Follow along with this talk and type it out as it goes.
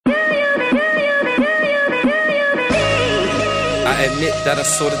I admit that I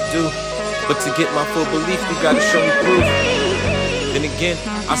sorta do, but to get my full belief, you gotta show me proof. Then again,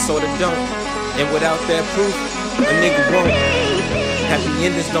 I sorta don't, and without that proof, a nigga won't. Happy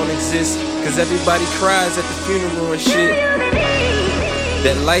endings don't exist, cause everybody cries at the funeral and shit.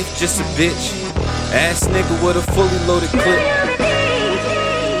 That life just a bitch, ass nigga with a fully loaded clip.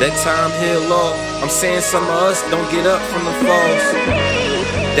 That time heal all, I'm saying some of us don't get up from the falls.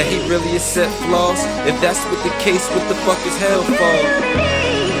 That he really accept flaws, if that's what the case, what the fuck is hell for?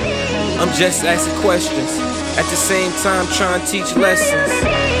 I'm just asking questions, at the same time trying to teach lessons.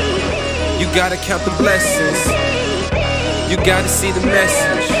 You gotta count the blessings, you gotta see the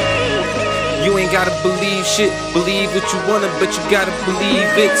message. You ain't gotta believe shit, believe what you wanna, but you gotta believe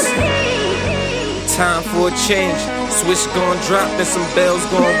it's time for a change. Switch gon' drop and some bells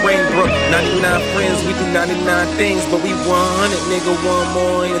gon' ring, bro. 99 friends, we do 99 things, but we 100, nigga, one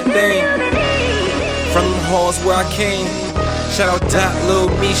more ain't a thing. From them halls where I came, shout out Dot, Lil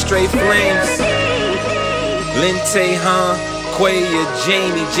Me, straight flames. Lente, Quaya,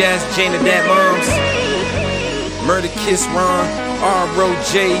 Jamie, Jazz, Jana, that moms. Murder Kiss, Ron,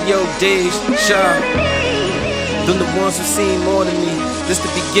 R.O.J, Yo, Dej, Shaw. Them the ones who seen more than me. This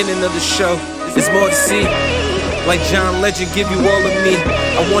the beginning of the show, there's more to see. Like John Legend, give you all of me.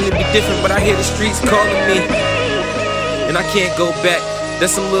 I want to be different, but I hear the streets calling me, and I can't go back.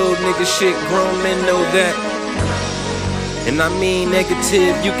 That's some little nigga shit, grown men know that. And I mean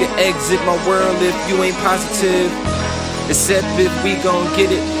negative, you can exit my world if you ain't positive. Except if we gon'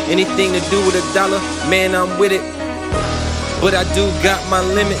 get it. Anything to do with a dollar, man, I'm with it. But I do got my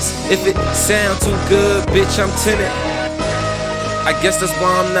limits. If it sound too good, bitch, I'm timid. I guess that's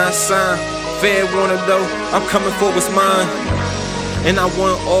why I'm not signed. Fair warning though, I'm coming for what's mine. And I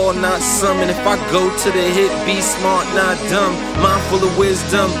want all, not some. And if I go to the hit, be smart, not dumb. Mind full of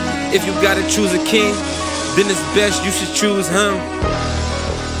wisdom. If you gotta choose a king, then it's best you should choose him.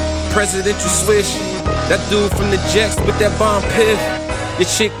 Presidential swish, that dude from the Jets with that bomb piff. Your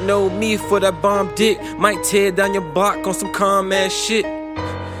chick know me for that bomb dick. Might tear down your block on some calm ass shit.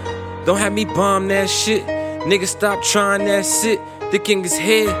 Don't have me bomb that shit. Nigga, stop trying that shit. The king is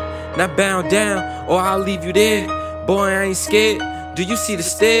here, not bow down, or I'll leave you there. Boy, I ain't scared. Do you see the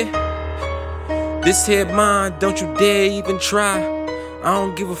stare? This here mine, don't you dare even try. I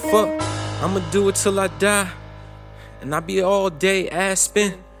don't give a fuck, I'ma do it till I die. And I be all day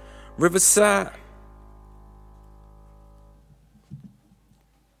Aspen, Riverside.